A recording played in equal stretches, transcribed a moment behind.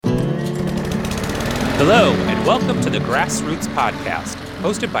Hello, and welcome to the Grassroots Podcast,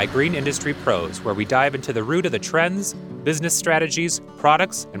 hosted by Green Industry Pros, where we dive into the root of the trends, business strategies,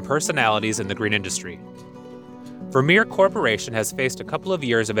 products, and personalities in the green industry. Vermeer Corporation has faced a couple of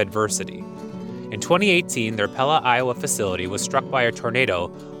years of adversity. In 2018, their Pella, Iowa facility was struck by a tornado,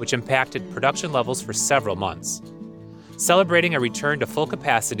 which impacted production levels for several months. Celebrating a return to full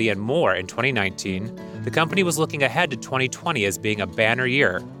capacity and more in 2019, the company was looking ahead to 2020 as being a banner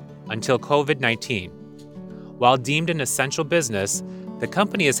year, until COVID-19. While deemed an essential business, the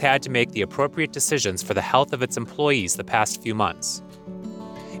company has had to make the appropriate decisions for the health of its employees the past few months.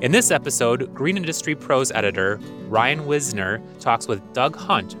 In this episode, Green Industry Pros editor Ryan Wisner talks with Doug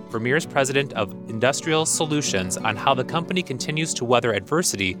Hunt, Vermeer's president of Industrial Solutions, on how the company continues to weather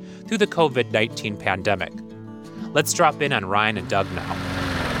adversity through the COVID-19 pandemic. Let's drop in on Ryan and Doug now.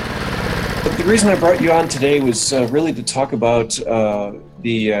 The reason I brought you on today was really to talk about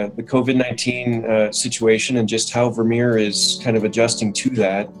the COVID-19 situation and just how Vermeer is kind of adjusting to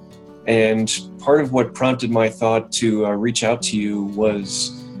that. And part of what prompted my thought to reach out to you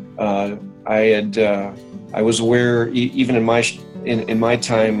was I was aware, even in my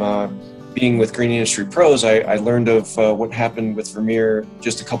time being with Green Industry Pros, I learned of what happened with Vermeer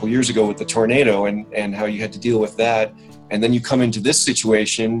just a couple years ago with the tornado and how you had to deal with that. And then you come into this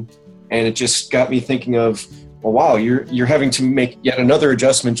situation, and it just got me thinking of, well, wow, you're having to make yet another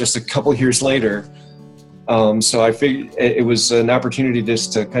adjustment just a couple years later. So I figured it was an opportunity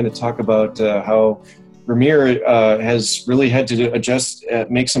just to kind of talk about how Vermeer has really had to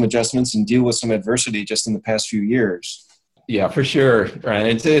make some adjustments and deal with some adversity just in the past few years. Yeah, for sure,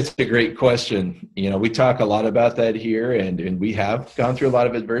 Ryan. It's a great question. You know, we talk a lot about that here, and we have gone through a lot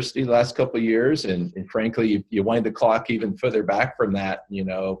of adversity the last couple of years. And frankly, you wind the clock even further back from that. You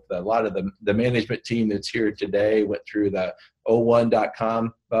know, a lot of the management team that's here today went through the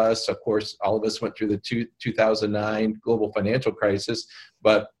 01.com bust. Of course, all of us went through the 2009 global financial crisis.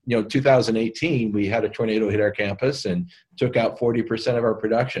 But, 2018, we had a tornado hit our campus and took out 40% of our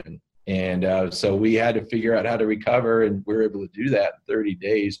production. And so we had to figure out how to recover, and we were able to do that in 30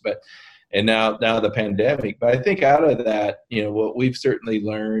 days. And now the pandemic. But I think out of that, what we've certainly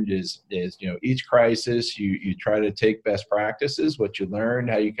learned is each crisis, you try to take best practices, what you learn,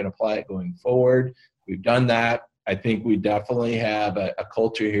 how you can apply it going forward. We've done that. I think we definitely have a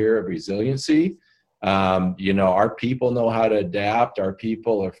culture here of resiliency. Our people know how to adapt. Our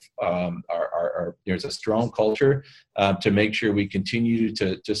people are there's a strong culture to make sure we continue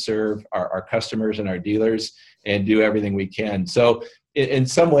to serve our customers and our dealers and do everything we can. So in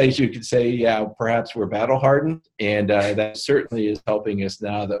some ways you could say, yeah, perhaps we're battle hardened, and that certainly is helping us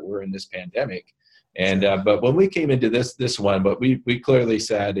now that we're in this pandemic. And but when we came into this one, what we clearly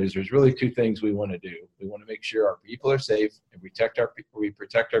said is there's really two things we want to do. We want to make sure our people are safe and we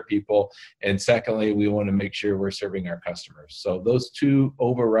protect our people. And secondly, we want to make sure we're serving our customers. So those two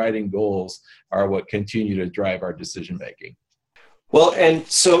overriding goals are what continue to drive our decision making. Well, and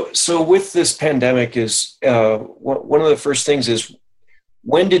so with this pandemic is one of the first things is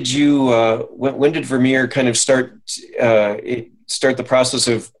when did Vermeer kind of start the process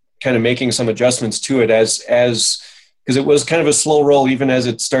of kind of making some adjustments to it as because it was kind of a slow roll even as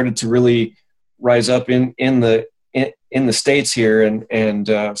it started to really rise up in the States here,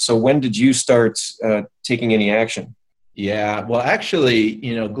 and so when did you start taking any action? Yeah, well, actually,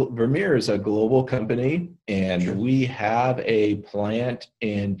 Vermeer is a global company, and sure, we have a plant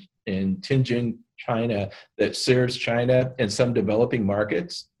in Tianjin, China, that serves China and some developing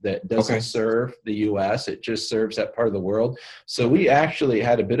markets that doesn't serve the U.S. It just serves that part of the world. So we actually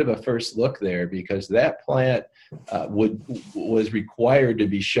had a bit of a first look there because that plant was required to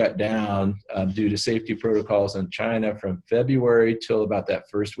be shut down due to safety protocols in China from February till about that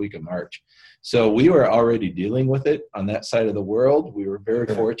first week of March. So we were already dealing with it on that side of the world. We were very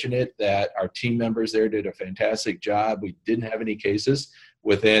fortunate that our team members there did a fantastic job. We didn't have any cases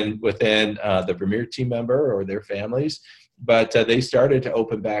within the Vermeer team member or their families, but they started to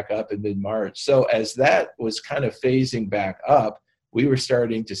open back up in mid-March. So as that was kind of phasing back up, we were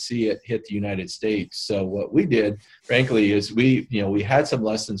starting to see it hit the United States. So what we did, frankly, is we had some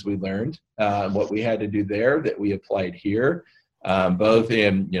lessons we learned, what we had to do there that we applied here. Both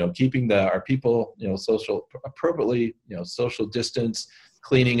in keeping our people social appropriately, social distance,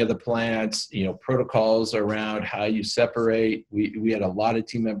 cleaning of the plants, protocols around how you separate. We had a lot of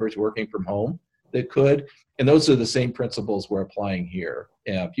team members working from home that could, and those are the same principles we're applying here.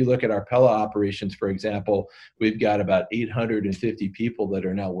 If you look at our Pella operations, for example, we've got about 850 people that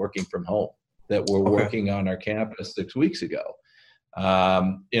are now working from home that were working on our campus 6 weeks ago.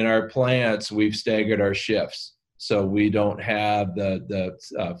 In our plants, we've staggered our shifts. So we don't have the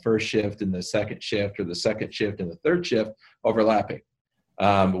first shift and the second shift, or the second shift and the third shift overlapping.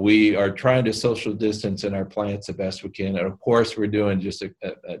 We are trying to social distance in our plants the best we can. And of course, we're doing just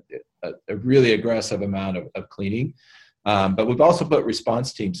a really aggressive amount of cleaning. But we've also put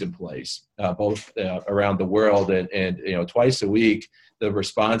response teams in place, both around the world, and twice a week, the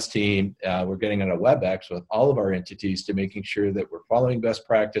response team, we're getting on a WebEx with all of our entities to making sure that we're following best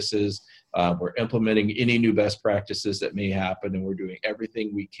practices, we're implementing any new best practices that may happen, and we're doing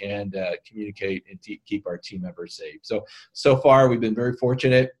everything we can to communicate and keep our team members safe. So far, we've been very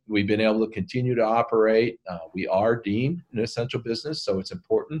fortunate. We've been able to continue to operate. We are deemed an essential business, so it's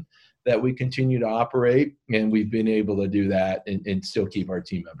important that we continue to operate, and we've been able to do that and still keep our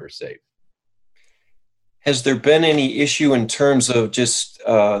team members safe. Has there been any issue in terms of just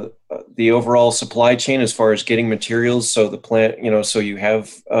the overall supply chain as far as getting materials, so the plant, so you have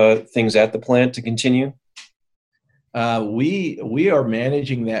things at the plant to continue? We are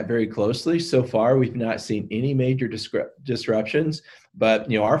managing that very closely. So far, we've not seen any major disruptions,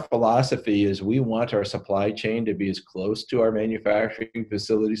 but our philosophy is we want our supply chain to be as close to our manufacturing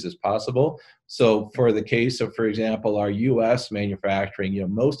facilities as possible. So for the case of, for example, our U.S. manufacturing,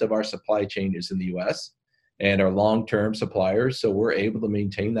 most of our supply chain is in the U.S. and our long-term suppliers, so we're able to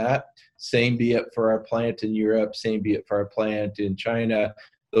maintain that. Same be it for our plant in Europe, same be it for our plant in China.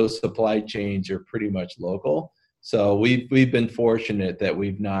 Those supply chains are pretty much local. So we've been fortunate that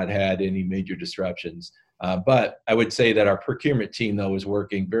we've not had any major disruptions. But I would say that our procurement team, though, is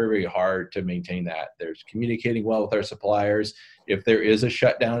working very, very hard to maintain that. They're communicating well with our suppliers. If there is a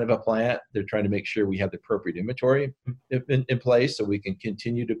shutdown of a plant, they're trying to make sure we have the appropriate inventory in place so we can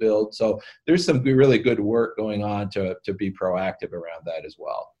continue to build. So there's some really good work going on to be proactive around that as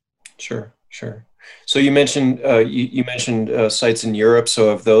well. Sure. So you mentioned sites in Europe.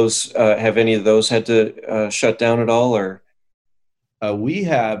 So have any of those had to shut down at all, or? We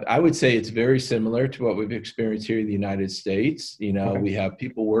have, I would say it's very similar to what we've experienced here in the United States. Okay. We have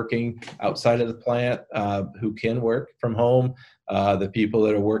people working outside of the plant who can work from home. The people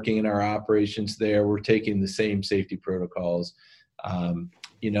that are working in our operations there, we're taking the same safety protocols. And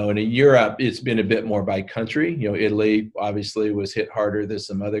in Europe, it's been a bit more by country. Italy obviously was hit harder than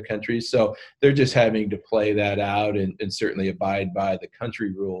some other countries. So they're just having to play that out and certainly abide by the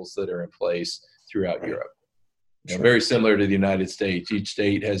country rules that are in place throughout Europe. Very similar to the United States. Each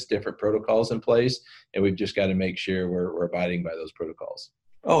state has different protocols in place, and we've just got to make sure we're abiding by those protocols.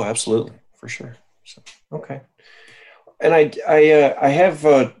 Oh, absolutely. For sure. So, okay. And I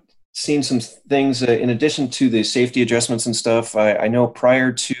have seen some things in addition to the safety adjustments and stuff. I know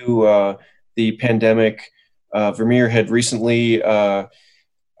prior to the pandemic, Vermeer had recently come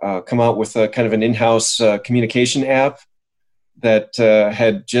out with a kind of an in-house communication app that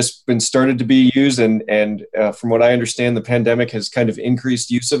had just been started to be used, and from what I understand, the pandemic has kind of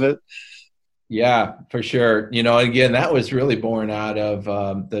increased use of it. Yeah, for sure. Again, that was really born out of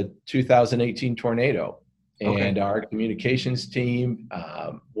the 2018 tornado. And our communications team,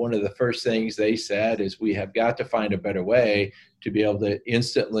 one of the first things they said is we have got to find a better way to be able to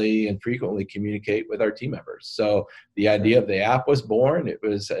instantly and frequently communicate with our team members. So the idea of the app was born. It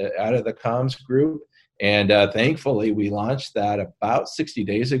was out of the comms group. And thankfully, we launched that about 60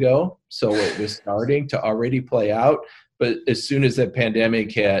 days ago. So it was starting to already play out. But as soon as the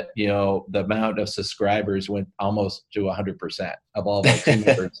pandemic hit, the amount of subscribers went almost to 100% of all of our team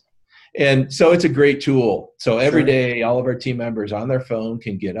members. And so it's a great tool. So every day, all of our team members on their phone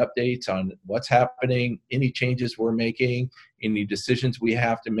can get updates on what's happening, any changes we're making, any decisions we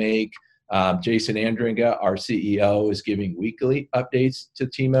have to make. Jason Andringa, our CEO, is giving weekly updates to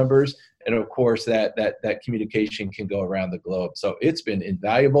team members. And of course, that communication can go around the globe. So it's been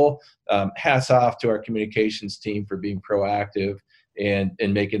invaluable. Hats off to our communications team for being proactive and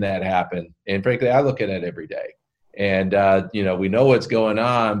making that happen. And frankly, I look at it every day. And, we know what's going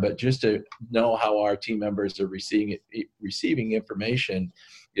on, but just to know how our team members are receiving information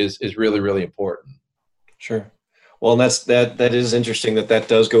is really, really important. Sure. Well, and that is interesting that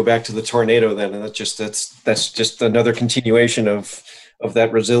does go back to the tornado then. And that's just another continuation of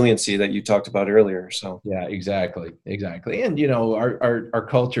that resiliency that you talked about earlier. So yeah, exactly. And our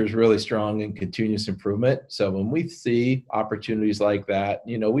culture is really strong in continuous improvement. So when we see opportunities like that,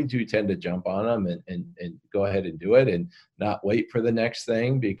 we do tend to jump on them and go ahead and do it and not wait for the next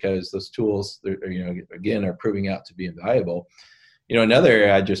thing, because those tools, again, are proving out to be invaluable. Another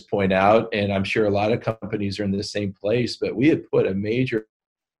area I just point out, and I'm sure a lot of companies are in the same place, but we had put a major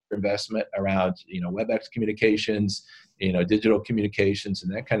investment around, WebEx communications, digital communications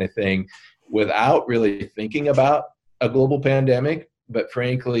and that kind of thing without really thinking about a global pandemic. but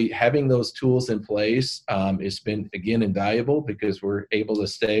frankly, having those tools in place has been, again, invaluable because we're able to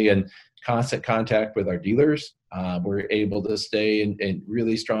stay in constant contact with our dealers. We're able to stay in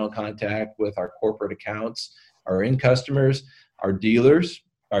really strong contact with our corporate accounts, our end customers. Our dealers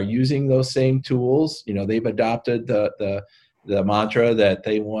are using those same tools. They've adopted the mantra that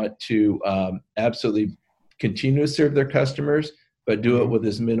they want to absolutely continue to serve their customers, but do it with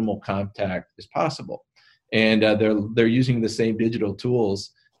as minimal contact as possible. And they're using the same digital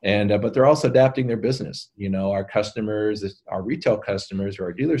tools, but they're also adapting their business. Our customers, our retail customers, or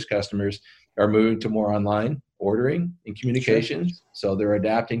our dealers' customers are moving to more online ordering and communications. Sure. So they're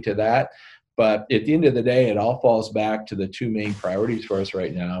adapting to that. But at the end of the day, it all falls back to the two main priorities for us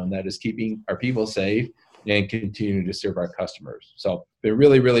right now, and that is keeping our people safe and continuing to serve our customers. So been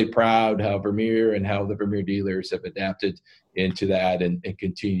really, really proud how Vermeer and how the Vermeer dealers have adapted into that and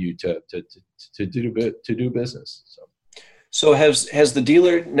continue to do business. So has the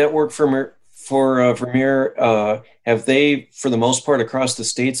dealer network for Vermeer, have they, for the most part across the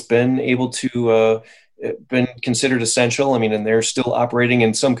states, been able to been considered essential? I mean, and they're still operating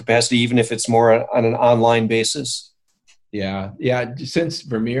in some capacity, even if it's more on an online basis? Yeah. Since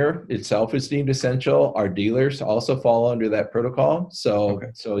Vermeer itself is deemed essential, our dealers also fall under that protocol. So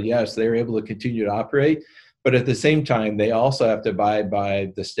yes, they're able to continue to operate, but at the same time, they also have to abide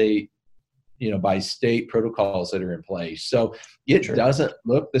by the state, by state protocols that are in place. So it doesn't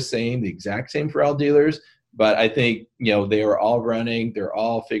look the exact same for all dealers, but I think, they are all running, they're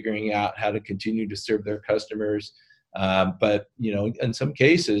all figuring out how to continue to serve their customers. But in some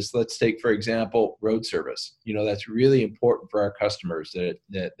cases, let's take, for example, road service. That's really important for our customers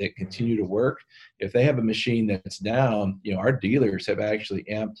that continue to work. If they have a machine that's down, our dealers have actually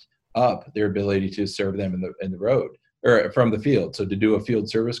amped up their ability to serve them in the road or from the field. So to do a field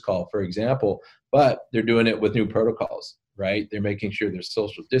service call, for example, but they're doing it with new protocols, right? They're making sure there's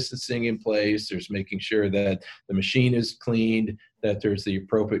social distancing in place. There's making sure that the machine is cleaned, that there's the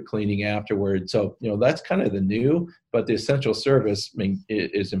appropriate cleaning afterwards. So, that's kind of the new, but the essential service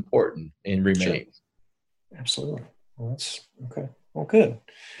is important and remains. Sure. Absolutely. Well, that's okay. Well, good.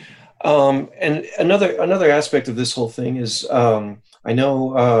 And another aspect of this whole thing is, I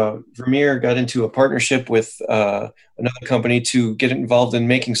know Vermeer got into a partnership with another company to get involved in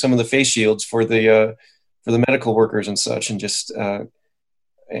making some of the face shields for the medical workers and such. And just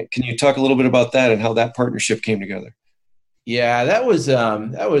can you talk a little bit about that and how that partnership came together? Yeah, that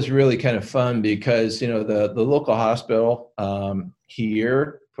was really kind of fun because the local hospital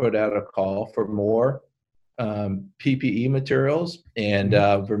here put out a call for more PPE materials, and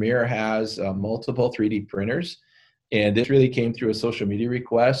Vermeer has multiple 3D printers, and this really came through a social media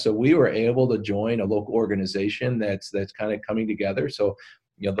request. So we were able to join a local organization that's kind of coming together. So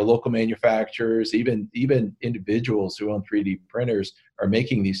the local manufacturers, even individuals who own 3D printers, are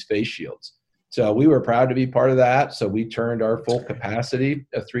making these face shields. So we were proud to be part of that. So we turned our full capacity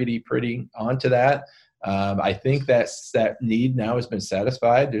of 3D printing onto that. I think that need now has been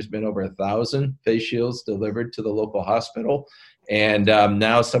satisfied. There's been over 1,000 face shields delivered to the local hospital. And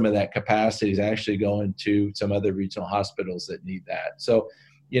now some of that capacity is actually going to some other regional hospitals that need that. So,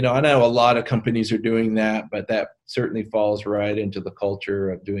 I know a lot of companies are doing that, but that certainly falls right into the culture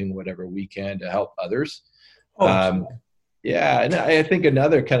of doing whatever we can to help others. Yeah, and I think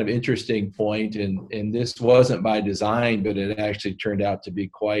another kind of interesting point, and this wasn't by design, but it actually turned out to be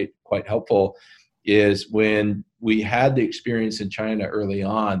quite helpful, is when we had the experience in China early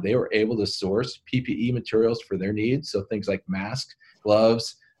on, they were able to source PPE materials for their needs. So things like masks,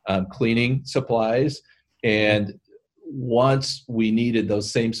 gloves, cleaning supplies. And once we needed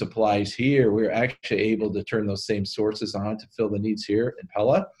those same supplies here, we were actually able to turn those same sources on to fill the needs here in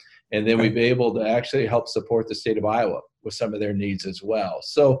Pella. And then we've been able to actually help support the state of Iowa with some of their needs as well.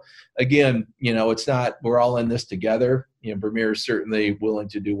 So again, it's not, we're all in this together. Vermeer is certainly willing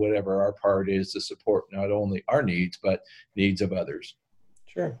to do whatever our part is to support not only our needs, but needs of others.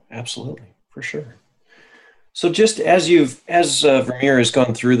 Sure, absolutely, for sure. So just as Vermeer has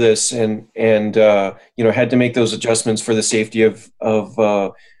gone through this and had to make those adjustments for the safety of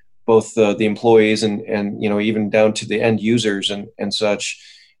both the employees and even down to the end users and such.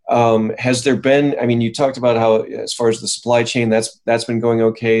 Has there been, you talked about how, as far as the supply chain, that's been going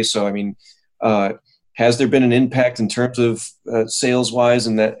okay. So, has there been an impact in terms of sales wise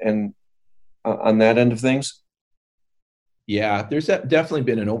and on that end of things? Yeah, there's definitely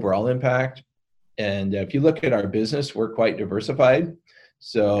been an overall impact. And if you look at our business, we're quite diversified.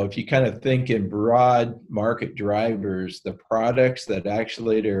 So if you kind of think in broad market drivers, the products that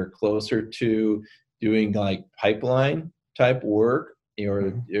actually are closer to doing like pipeline type work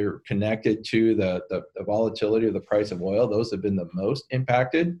or connected to the volatility of the price of oil. Those have been the most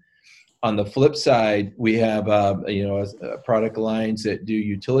impacted. On the flip side, we have product lines that do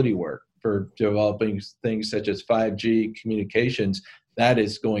utility work for developing things such as 5G communications. That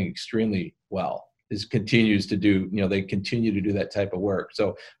is going extremely well. This continues to do, they continue to do that type of work.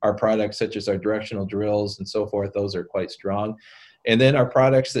 So our products such as our directional drills and so forth, those are quite strong. And then our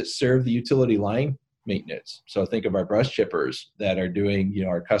products that serve the utility line maintenance. So think of our brush chippers that are doing,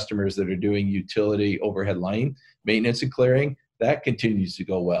 our customers that are doing utility overhead line maintenance and clearing. That continues to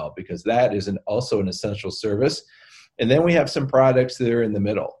go well because that is also an essential service. And then we have some products that are in the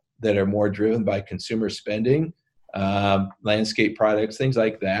middle that are more driven by consumer spending, landscape products, things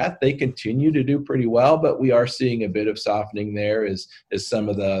like that. They continue to do pretty well, but we are seeing a bit of softening there as some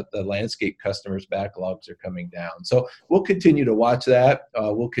of the landscape customers' backlogs are coming down. So we'll continue to watch that.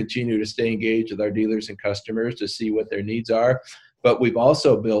 We'll continue to stay engaged with our dealers and customers to see what their needs are. But we've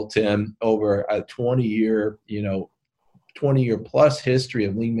also built in over a 20-year plus history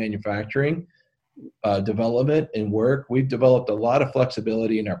of lean manufacturing development and work. We've developed a lot of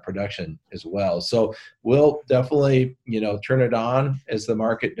flexibility in our production as well. So we'll definitely, turn it on as the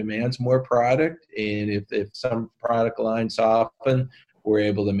market demands more product. And if some product lines soften, we're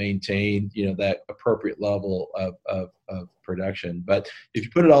able to maintain, that appropriate level of production. But if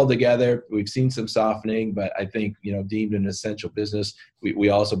you put it all together, we've seen some softening, but I think, deemed an essential business, we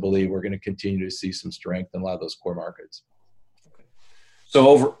also believe we're going to continue to see some strength in a lot of those core markets.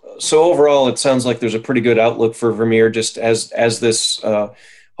 So overall, it sounds like there's a pretty good outlook for Vermeer, just as this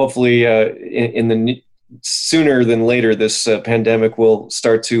hopefully sooner than later, this pandemic will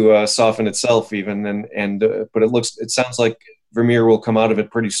start to soften itself even, but it sounds like Vermeer will come out of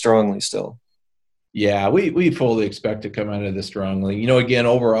it pretty strongly still. Yeah, we fully expect to come out of this strongly. Again,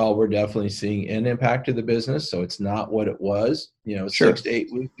 overall, we're definitely seeing an impact to the business. So it's not what it was, Sure. 6 to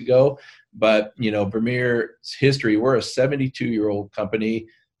 8 weeks ago. But, Vermeer's history, we're a 72-year-old company,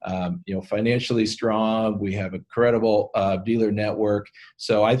 financially strong. We have a credible dealer network.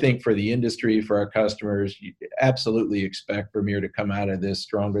 So I think for the industry, for our customers, you absolutely expect Vermeer to come out of this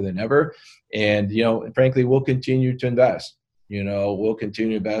stronger than ever. And, frankly, we'll continue to invest. We'll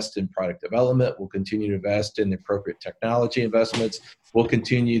continue to invest in product development. We'll continue to invest in the appropriate technology investments. We'll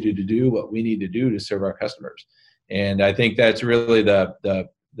continue to do what we need to do to serve our customers. And I think that's really the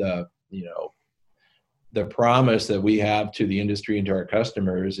promise that we have to the industry and to our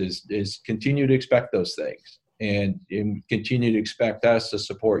customers is continue to expect those things and continue to expect us to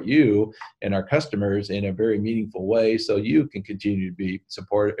support you and our customers in a very meaningful way so you can continue to be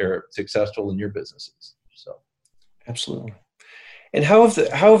successful in your businesses. So, absolutely. And how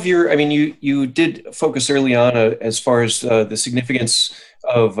have your, you did focus early on as far as the significance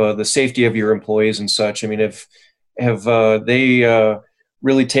of the safety of your employees and such. Have they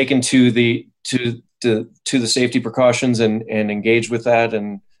really taken to the safety precautions and engaged with that?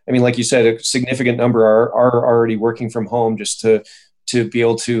 And like you said, a significant number are already working from home just to be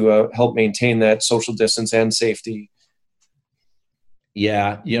able to help maintain that social distance and safety.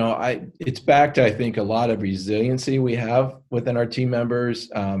 Yeah, it's back to, I think, a lot of resiliency we have within our team members.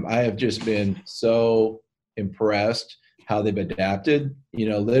 I have just been so impressed how they've adapted.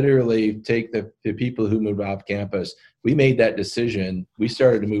 Literally take the people who moved off campus. We made that decision. We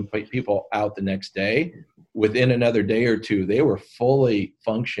started to move people out the next day. Within another day or two, they were fully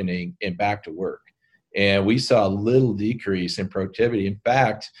functioning and back to work. And we saw a little decrease in productivity. In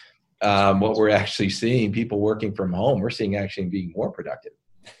fact, what we're actually seeing, people working from home, we're seeing actually being more productive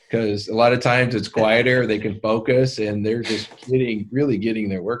because a lot of times it's quieter, they can focus, and they're just really getting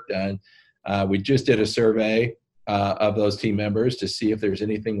their work done. We just did a survey of those team members to see if there's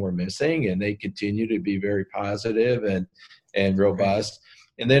anything we're missing, and they continue to be very positive and robust.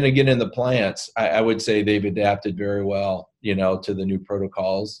 And then again, in the plants, I would say they've adapted very well, to the new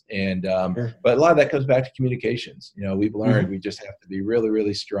protocols. And but a lot of that comes back to communications. We've learned we just have to be really,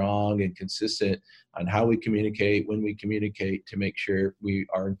 really strong and consistent on how we communicate, when we communicate, to make sure we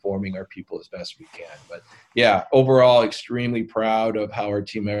are informing our people as best we can. But yeah, overall, extremely proud of how our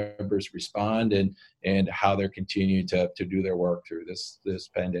team members respond and how they're continuing to do their work through this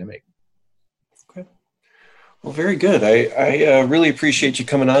pandemic. Okay. Well, very good. I really appreciate you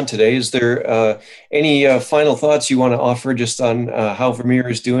coming on today. Is there any final thoughts you want to offer just on how Vermeer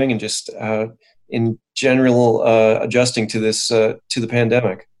is doing and just in general adjusting to this to the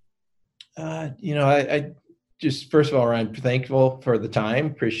pandemic? I just, first of all, I'm thankful for the time.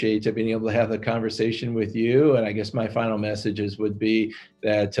 Appreciate being able to have the conversation with you. And I guess my final messages would be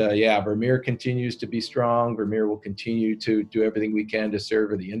that, Vermeer continues to be strong. Vermeer will continue to do everything we can to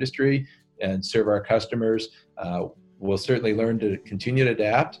serve the industry and serve our customers. we'll certainly learn to continue to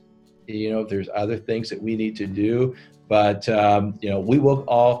adapt. If there's other things that we need to do, but we will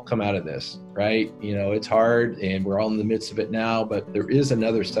all come out of this, right? It's hard and we're all in the midst of it now, but there is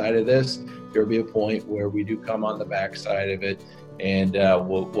another side of this. There'll be a point where we do come on the back side of it, and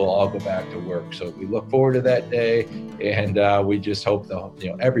we'll all go back to work. So we look forward to that day, and we just hope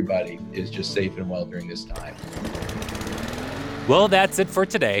that everybody is just safe and well during this time. Well, that's it for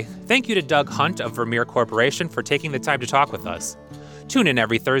today. Thank you to Doug Hunt of Vermeer Corporation for taking the time to talk with us. Tune in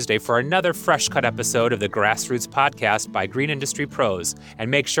every Thursday for another fresh-cut episode of the Grassroots Podcast by Green Industry Pros, and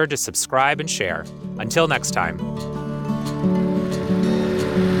make sure to subscribe and share. Until next time.